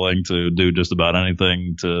were willing to do just about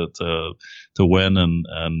anything to win.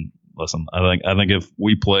 And listen, I think if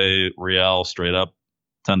we play Real straight up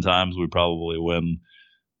 10 times, we probably win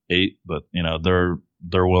 8. But they're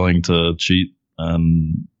willing to cheat,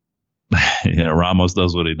 and Ramos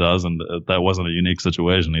does what he does, and that wasn't a unique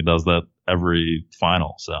situation. He does that every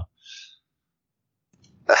final. So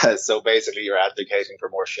basically, you're advocating for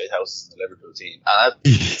more shithouses in the Liverpool team, and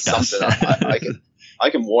that's something I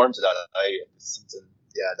can warm to that. Something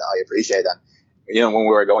that I appreciate. And when we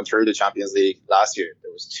were going through the Champions League last year,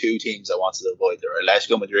 there was 2 teams I wanted to avoid. There were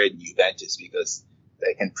Atletico Madrid and Juventus, because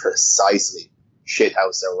they can precisely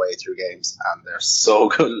shithouse their way through games, and they're so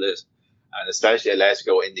good at it. And especially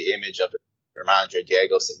Atletico in the image of their manager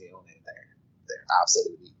Diego Simeone, they're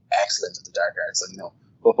absolutely excellent at the dark arts. And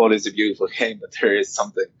football is a beautiful game, but there is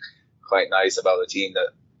something quite nice about a team that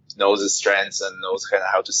knows its strengths and knows kind of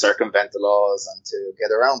how to circumvent the laws and to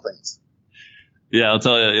get around things. Yeah, I'll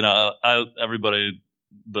tell you. Everybody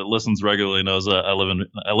that listens regularly knows I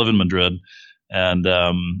live in Madrid, and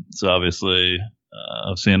so obviously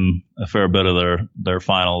I've seen a fair bit of their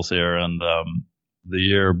finals here, and the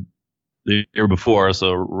year before,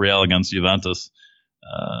 so Real against Juventus,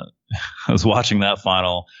 I was watching that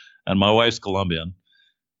final, and my wife's Colombian,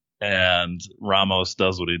 and Ramos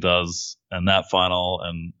does what he does in that final,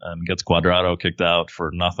 and gets Cuadrado kicked out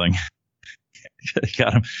for nothing.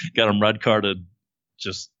 got him red carded,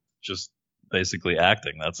 just basically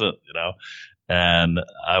acting. That's it, And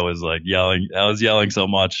I was like yelling so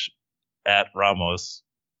much at Ramos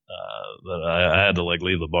that I had to like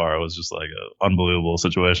leave the bar. It was just like an unbelievable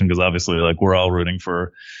situation, because obviously like we're all rooting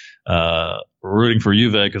for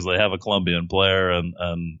Juve because they have a Colombian player, and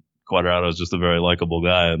Cuadrado is just a very likable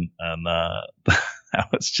guy, and that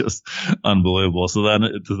was just unbelievable. So then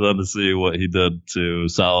to see what he did to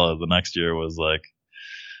Salah the next year was like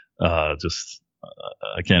just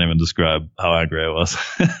I can't even describe how angry I was.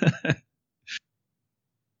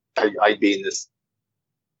 I'd be in this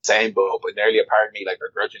same boat, but nearly a part of me like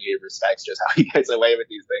begrudgingly respects just how he gets away with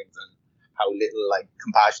these things and how little like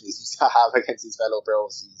compassion he used to have against his fellow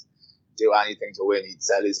pros. He'd do anything to win. He'd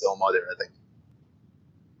sell his own mother, I think.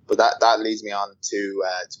 But that leads me on to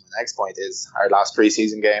my next point. Is our last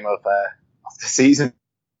preseason game of the season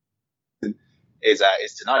is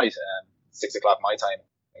tonight, 6 o'clock my time,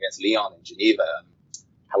 against Lyon in Geneva.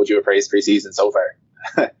 How would you appraise preseason so far?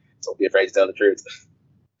 Don't be afraid to tell the truth.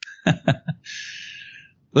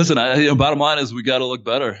 Listen, bottom line is we got to look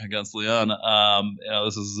better against Lyon.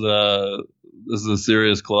 This is a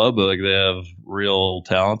serious club. Like, they have real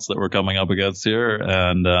talents that we're coming up against here,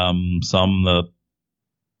 and some that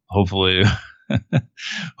hopefully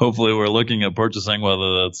we're looking at purchasing,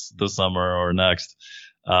 whether that's this summer or next.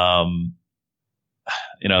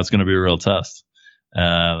 It's going to be a real test.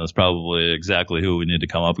 And that's probably exactly who we need to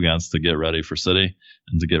come up against to get ready for City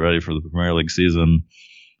and to get ready for the Premier League season.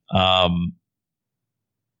 I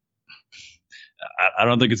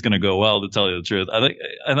don't think it's going to go well, to tell you the truth. I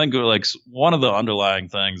think like one of the underlying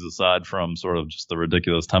things, aside from sort of just the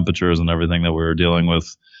ridiculous temperatures and everything that we were dealing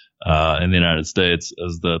with in the United States,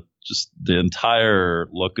 is that just the entire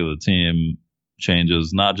look of the team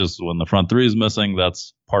changes. Not just when the front three is missing,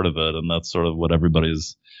 that's part of it, and that's sort of what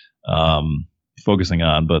everybody's focusing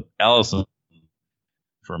on. But Alisson,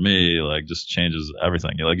 for me, like, just changes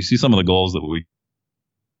everything. Like, you see some of the goals that we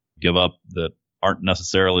give up that aren't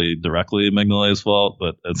necessarily directly Mignolet's fault,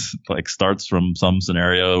 but it's like starts from some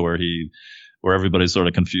scenario where everybody's sort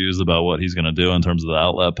of confused about what he's going to do in terms of the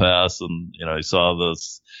outlet pass. And, you saw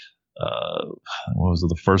this, what was it,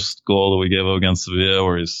 the first goal that we gave up against Sevilla,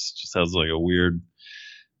 where he just has like a weird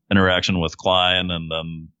interaction with Klein, and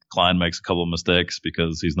then Klein makes a couple of mistakes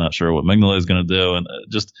because he's not sure what Mignolet is going to do, and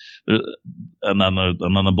then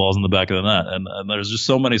the ball's in the back of the net, and there's just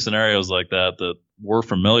so many scenarios like that we're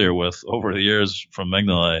familiar with over the years from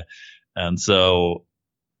Mignolet, and so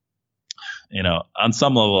on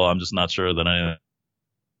some level I'm just not sure that anything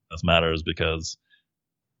this matters, because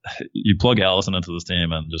you plug Alisson into this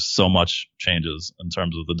team and just so much changes in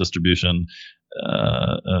terms of the distribution,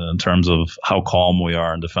 in terms of how calm we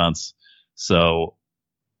are in defense. So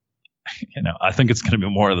I think it's going to be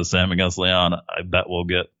more of the same against Lyon. I bet we'll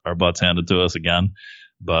get our butts handed to us again,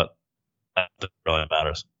 but I don't think it really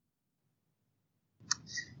matters.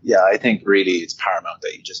 Yeah, I think really it's paramount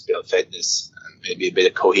that you just build fitness and maybe a bit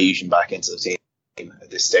of cohesion back into the team at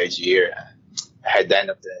this stage of the year. Ahead then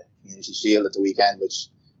of the Community Shield at the weekend, which,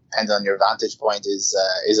 depending on your vantage point, is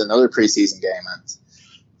another preseason game, and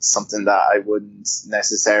something that I wouldn't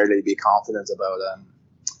necessarily be confident about.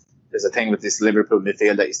 There's a thing with this Liverpool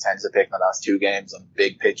midfield that he's tended to pick in the last two games on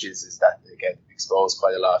big pitches, is that they get exposed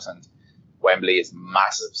quite a lot, and Wembley is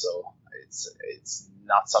massive, so it's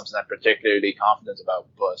not something I'm particularly confident about.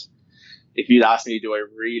 But if you'd ask me, do I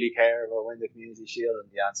really care about winning the Community Shield,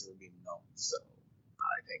 and the answer would be no. So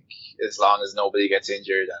I think as long as nobody gets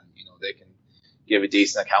injured and they can give a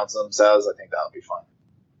decent account of themselves, I think that'll be fine.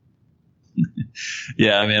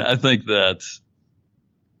 Yeah, I mean, I think that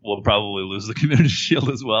we'll probably lose the Community Shield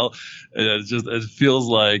as well. It feels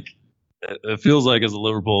like as a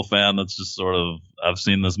Liverpool fan, that's just sort of, I've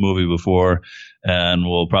seen this movie before, and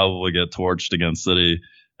we'll probably get torched against City,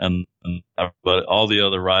 but all the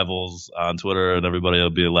other rivals on Twitter and everybody will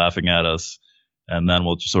be laughing at us, and then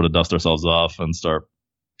we'll just sort of dust ourselves off and start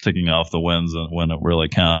ticking off the wins when it really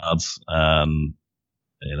counts. And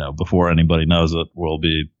before anybody knows it, we'll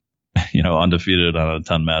be undefeated on a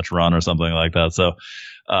 10-match run or something like that. So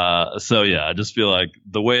yeah, I just feel like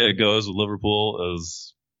the way it goes with Liverpool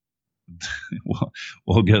is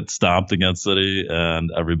we'll get stomped against City,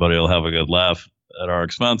 and everybody will have a good laugh at our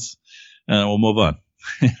expense, and we'll move on,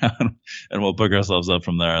 and we'll pick ourselves up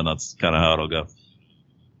from there, and that's kind of how it'll go.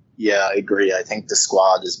 Yeah, I agree. I think the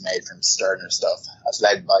squad is made from sterner stuff. As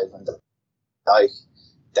led by Van Dijk,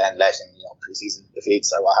 then letting pre-season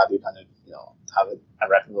defeats or what have you kind of have a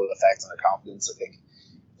reputable effect on their confidence. I think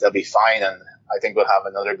they'll be fine, and I think we'll have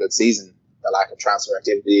another good season. The lack of transfer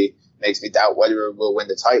activity makes me doubt whether we'll win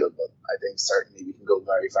the title, but I think certainly we can go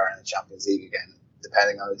very far in the Champions League again,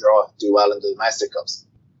 depending on the draw. Do well in the domestic cups.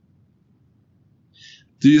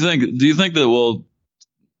 Do you think that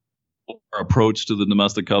our approach to the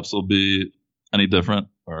domestic cups will be any different,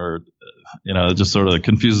 or it just sort of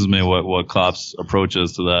confuses me what Klopp's approach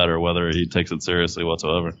is to that, or whether he takes it seriously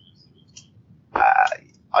whatsoever?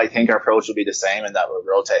 I think our approach will be the same in that we'll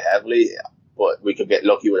rotate heavily, but we could get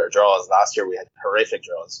lucky with our draws. Last year we had horrific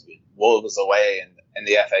draws. Wolves away in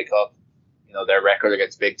the FA Cup. Their record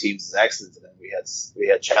against big teams is excellent. And then we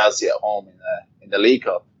had Chelsea at home in the League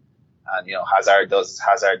Cup, and Hazard does as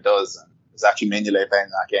Hazard does. And there's actually Mignolet playing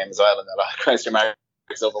that game as well, and a lot of question marks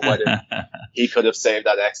over whether he could have saved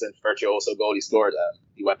that excellent virtuoso goal he scored.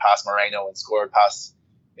 He went past Moreno and scored past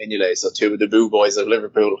Mignolet, so two of the boo boys of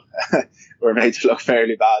Liverpool were made to look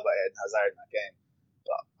fairly bad by Eden Hazard in that game.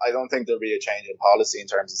 But I don't think there'll be a change in policy in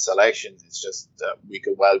terms of selection. It's just that we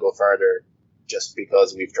could well go further just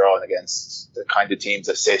because we've drawn against the kind of teams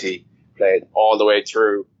that City played all the way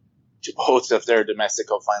through to both of their domestic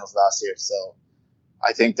cup finals last year. So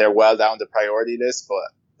I think they're well down the priority list,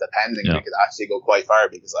 but depending, we could actually go quite far,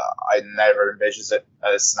 because I never envisioned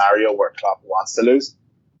a scenario where Klopp wants to lose.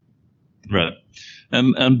 Right.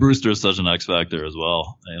 And Brewster is such an X factor as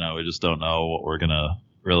well. We just don't know what we're going to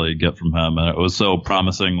really get from him. And it was so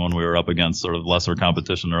promising when we were up against sort of lesser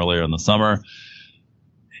competition earlier in the summer.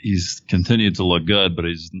 He's continued to look good, but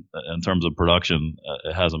in terms of production,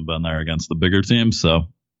 it hasn't been there against the bigger teams. So,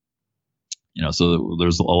 so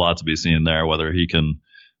there's a lot to be seen there, whether we can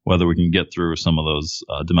get through some of those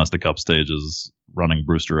domestic cup stages running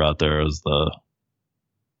Brewster out there as the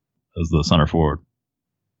center forward.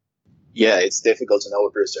 Yeah, it's difficult to know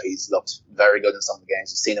with Brewster. He's looked very good in some of the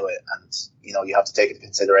games we've seen him with, and you have to take into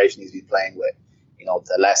consideration he's been playing with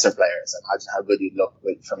the lesser players. Imagine how good he'd look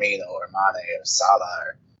with Firmino or Mane or Salah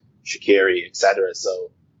or Shaqiri, etc.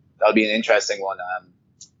 So that'll be an interesting one.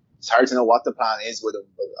 It's hard to know what the plan is with him,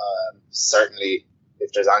 but certainly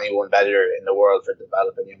if there's anyone better in the world for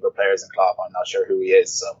developing younger players than Klopp, I'm not sure who he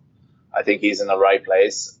is. So I think he's in the right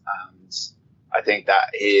place, and I think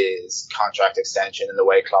that his contract extension and the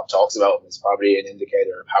way Klopp talks about him is probably an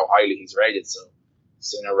indicator of how highly he's rated. So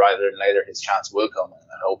sooner rather than later, his chance will come, and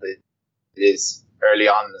I hope it is early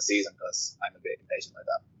on in the season, because I'm a bit impatient like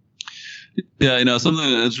that. Yeah, something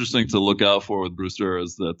interesting to look out for with Brewster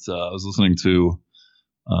is that I was listening to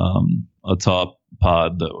a top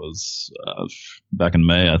pod that was back in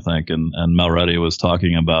May, I think, and Mel Reddy was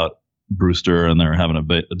talking about Brewster, and they were having a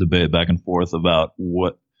debate back and forth about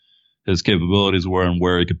what his capabilities were and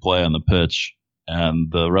where he could play on the pitch. And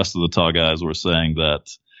the rest of the tall guys were saying that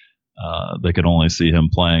they could only see him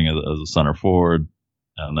playing as a center forward,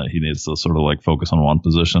 and that he needs to sort of like focus on one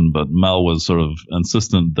position. But Mel was sort of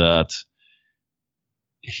insistent that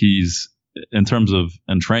he's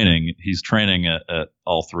training at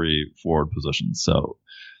all three forward positions. So,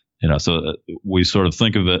 so we sort of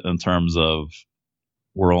think of it in terms of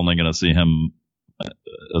we're only going to see him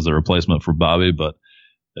as a replacement for Bobby, but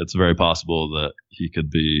it's very possible that he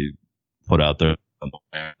could be put out there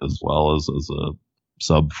as well as a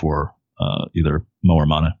sub for either Mo or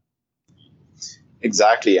Mane.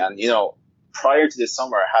 Exactly. And, prior to this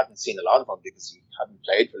summer, I hadn't seen a lot of him because he hadn't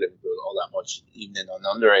played for Liverpool all that much, even in an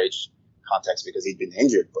underage context, because he'd been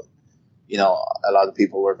injured. But, a lot of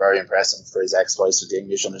people were very impressed for his exploits with the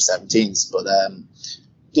English under-17s. But,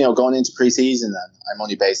 going into pre-season, and I'm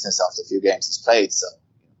only basing this off the few games he's played, so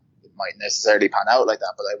it might necessarily pan out like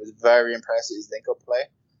that. But I was very impressed with his link-up play.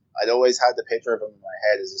 I'd always had the picture of him in my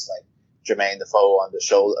head as just like Jermaine Defoe on the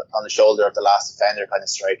shoulder of the last defender kind of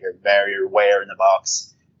striker, very aware in the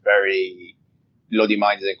box, very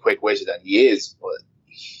bloody-minded and quick-witted, and he is. But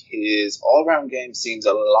his all-round game seems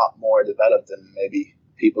a lot more developed than maybe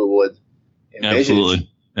people would envision. Absolutely.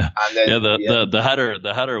 Yeah. And then,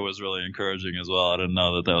 the header was really encouraging as well. I didn't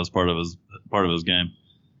know that was part of his game.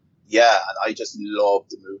 Yeah, and I just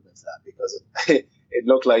loved the movement of that, because it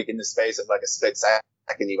looked like in the space of like a split second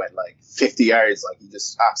he went like 50 yards, like he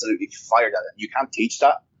just absolutely fired at it. You can't teach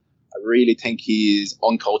that. I really think he's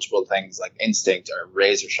uncoachable things like instinct are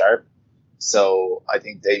razor sharp. So I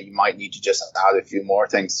think they might need to just add a few more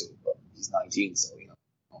things to it. But he's 19, so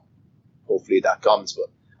hopefully that comes. But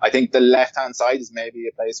I think the left-hand side is maybe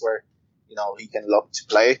a place where he can look to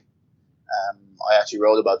play. I actually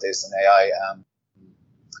wrote about this on AI.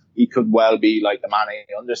 He could well be like the Mane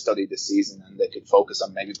understudy this season, and they could focus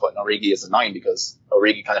on maybe putting Origi as a 9 because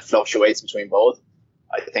Origi kind of fluctuates between both.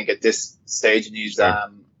 I think at this stage in his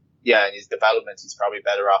in his development, he's probably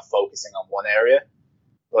better off focusing on one area.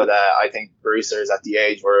 But I think Brewster is at the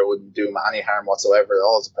age where it wouldn't do him any harm whatsoever at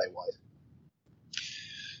all to play wide.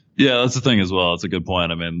 Yeah, that's the thing as well. It's a good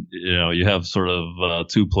point. I mean, you have sort of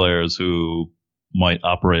two players who might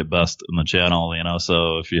operate best in the channel,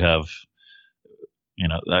 so if you have,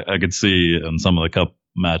 I could see in some of the cup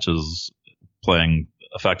matches playing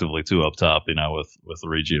effectively two up top, with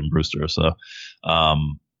Origi and Brewster. So I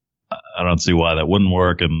don't see why that wouldn't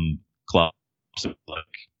work. And Klopp,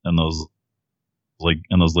 in those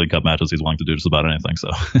league cup matches, he's willing to do just about anything. So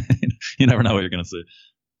you never know what you're going to see.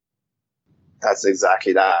 That's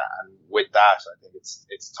exactly that. And with that, I think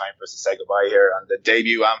it's time for us to say goodbye here on the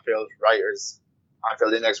debut Anfield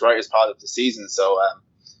Index Writers pod of the season. So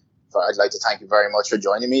I'd like to thank you very much for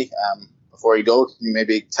joining me. Before you go, can you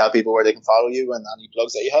maybe tell people where they can follow you and any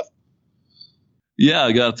plugs that you have? Yeah,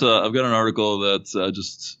 I've got an article that I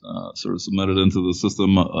just sort of submitted into the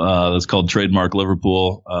system that's called Trademark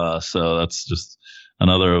Liverpool. So that's just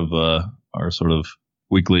another of our sort of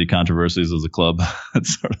weekly controversies as a club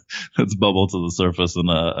that's bubbled to the surface, and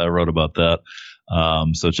I wrote about that.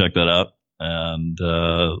 So check that out, and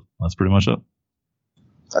that's pretty much it.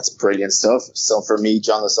 That's brilliant stuff. So for me,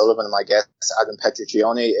 John O'Sullivan, and my guest, Adam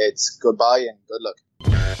Petriccioni, it's goodbye and good luck.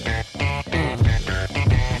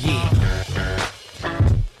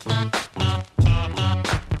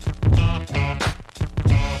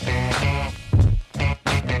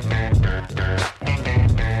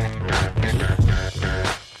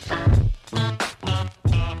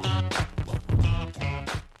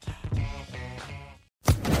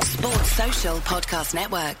 Sports Social Podcast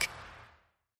Network.